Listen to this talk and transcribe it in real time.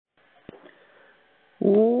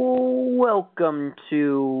Welcome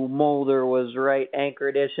to Mulder Was Right Anchor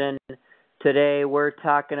Edition. Today we're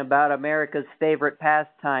talking about America's favorite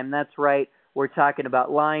pastime. That's right, we're talking about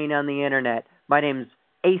lying on the internet. My name's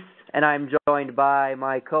Ace, and I'm joined by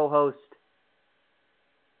my co-host...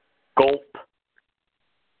 Gulp.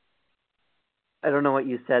 I don't know what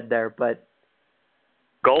you said there, but...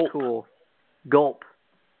 Gulp. Cool. Gulp.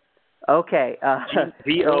 Okay.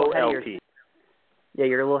 G-O-L-P. Yeah,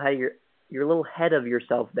 you're a little ahead of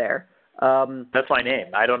yourself there. That's my name.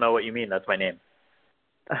 I don't know what you mean. That's my name.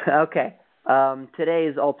 Okay.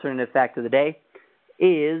 Today's alternative fact of the day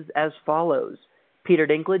is as follows. Peter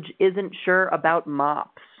Dinklage isn't sure about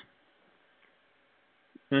mops.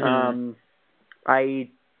 Mm-hmm. I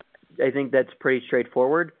think that's pretty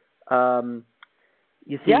straightforward. You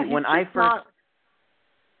see, when I first...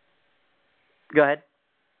 Go ahead.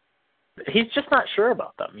 He's just not sure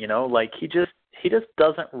about them, you know? Like, he just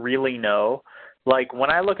doesn't really know. Like, when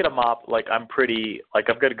I look at a mop, like, I've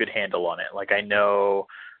got a good handle on it. Like, I know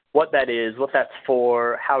what that is, what that's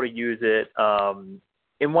for, how to use it,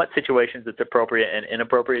 in what situations it's appropriate and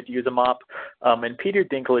inappropriate to use a mop. And Peter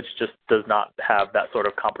Dinklage just does not have that sort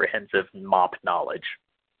of comprehensive mop knowledge.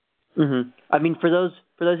 Mm-hmm. I mean, for those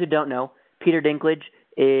who don't know, Peter Dinklage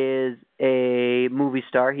is a movie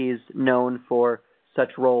star. He's known for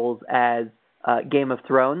such roles as Game of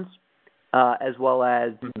Thrones, as well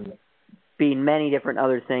as being many different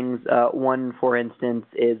other things. One, for instance,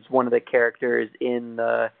 is one of the characters in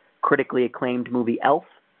the critically acclaimed movie Elf.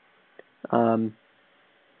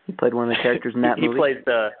 He played one of the characters in that movie.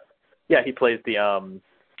 He plays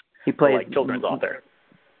children's author.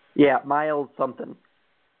 Yeah, Miles something.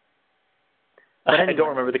 But anyway. I don't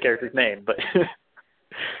remember the character's name, but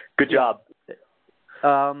good job.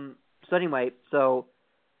 So anyway,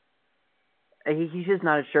 he's just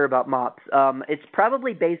not sure about mops. It's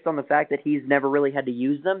probably based on the fact that he's never really had to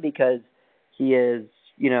use them because he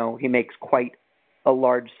makes quite a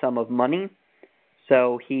large sum of money.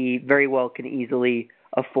 So he very well can easily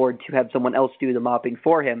afford to have someone else do the mopping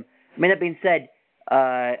for him. I mean, that being said,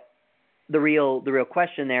 the real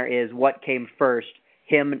question there is what came first,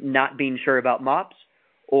 him not being sure about mops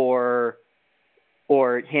or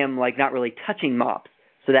him like not really touching mops.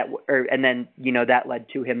 So and then that led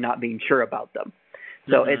to him not being sure about them.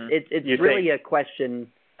 So it's really a question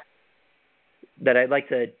that I'd like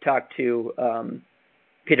to talk to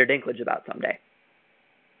Peter Dinklage about someday.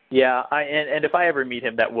 Yeah, and if I ever meet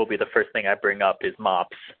him, that will be the first thing I bring up is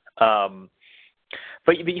mops.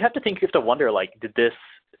 But you have to wonder, like, did this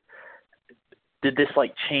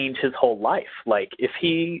like change his whole life? Like, if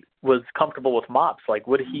he was comfortable with mops, like,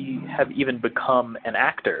 would he have even become an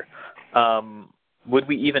actor? Would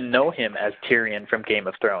we even know him as Tyrion from Game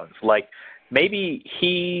of Thrones? Like, maybe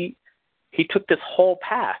he took this whole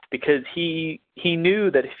path because he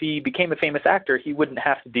knew that if he became a famous actor, he wouldn't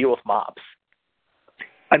have to deal with mops.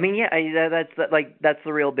 I mean, yeah, that's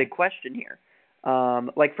the real big question here.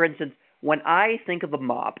 Like, for instance, when I think of a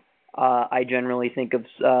mop, I generally think of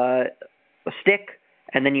a stick,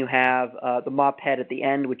 and then you have the mop head at the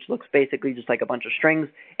end, which looks basically just like a bunch of strings.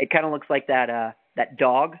 It kind of looks like that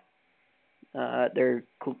dog. They're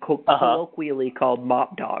colloquially called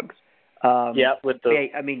mop dogs. They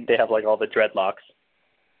have like all the dreadlocks.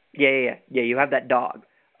 Yeah. You have that dog.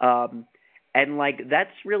 And like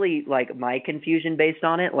that's really like my confusion based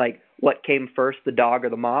on it. Like, what came first, the dog or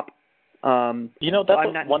the mop? That's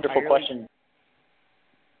a wonderful question.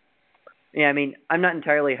 Yeah, I mean, I'm not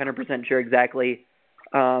entirely 100% sure exactly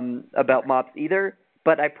about mops either,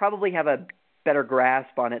 but I probably have a better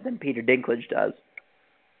grasp on it than Peter Dinklage does.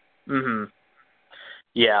 Mm-hmm.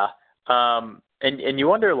 Yeah. And you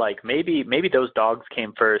wonder, like, maybe those dogs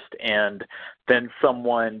came first, and then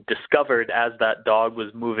someone discovered as that dog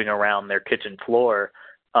was moving around their kitchen floor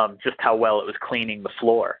just how well it was cleaning the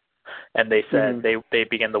floor. And they said they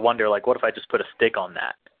began to wonder, like, what if I just put a stick on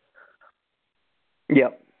that?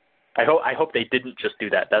 Yep. I hope they didn't just do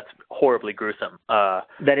that. That's horribly gruesome.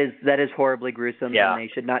 That is horribly gruesome, yeah. And they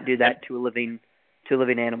should not do that to a living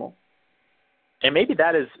animal. And maybe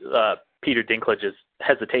that is Peter Dinklage's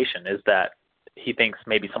hesitation, is that he thinks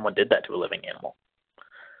maybe someone did that to a living animal.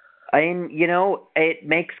 I mean, it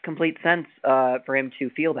makes complete sense for him to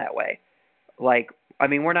feel that way. Like, I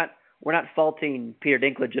mean, we're not faulting Peter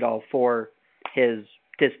Dinklage at all for his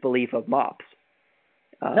disbelief of mops.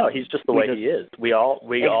 No, he's just the way he is. We all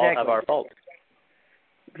have our faults.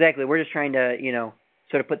 Exactly. We're just trying to,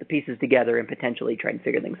 sort of put the pieces together and potentially try and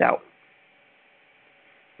figure things out.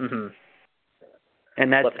 Mm-hmm.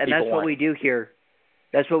 And that's what we do here.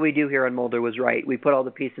 That's what we do here on Mulder Was Right. We put all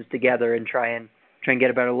the pieces together and try and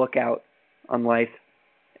get a better lookout on life.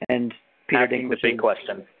 And Peter asking the Dinklage big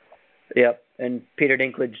question. Yep, and Peter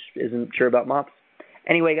Dinklage isn't sure about mops.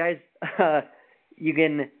 Anyway, guys, you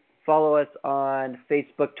can follow us on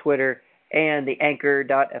Facebook, Twitter, and the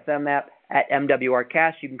Anchor.fm app at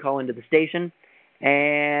MWRcast. You can call into the station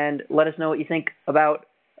and let us know what you think about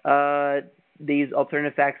these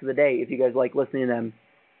alternative facts of the day, if you guys like listening to them.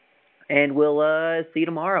 And we'll see you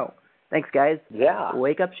tomorrow. Thanks, guys. Yeah.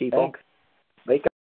 Wake up, sheeple. Thanks. Wake up.